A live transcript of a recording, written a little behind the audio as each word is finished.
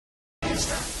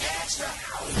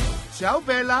Ciao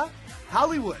Bella!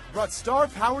 Hollywood brought star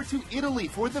power to Italy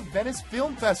for the Venice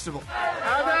Film Festival,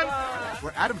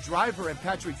 where Adam Driver and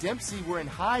Patrick Dempsey were in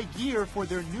high gear for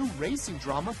their new racing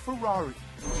drama, Ferrari.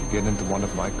 If you get into one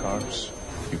of my cars,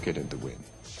 you get in the win.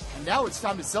 And now it's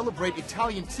time to celebrate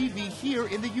Italian TV here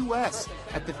in the U.S.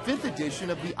 at the 5th edition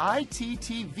of the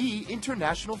ITTV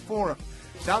International Forum,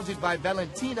 founded by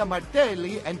Valentina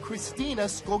Martelli and Cristina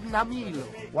Scognamillo.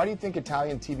 Why do you think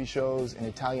Italian TV shows and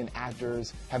Italian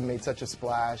actors have made such a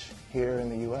splash here in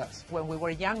the U.S.? When we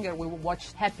were younger, we would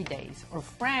watch Happy Days or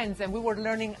Friends, and we were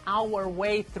learning our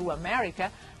way through America.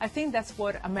 I think that's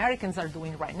what Americans are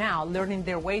doing right now, learning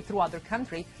their way through other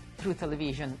countries through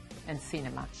television and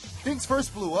cinema. Things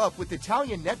first blew up with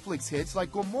Italian Netflix hits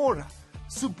like Gomorrah,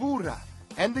 Suburra,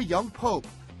 and The Young Pope,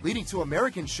 leading to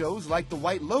American shows like The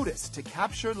White Lotus to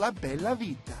capture La Bella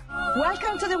Vita.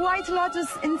 Welcome to the White Lotus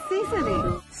in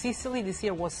Sicily. Sicily this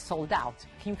year was sold out.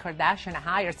 Kim Kardashian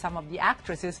hired some of the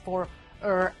actresses for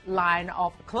her line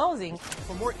of clothing.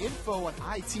 For more info on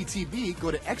ITTV,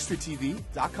 go to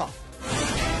extratv.com.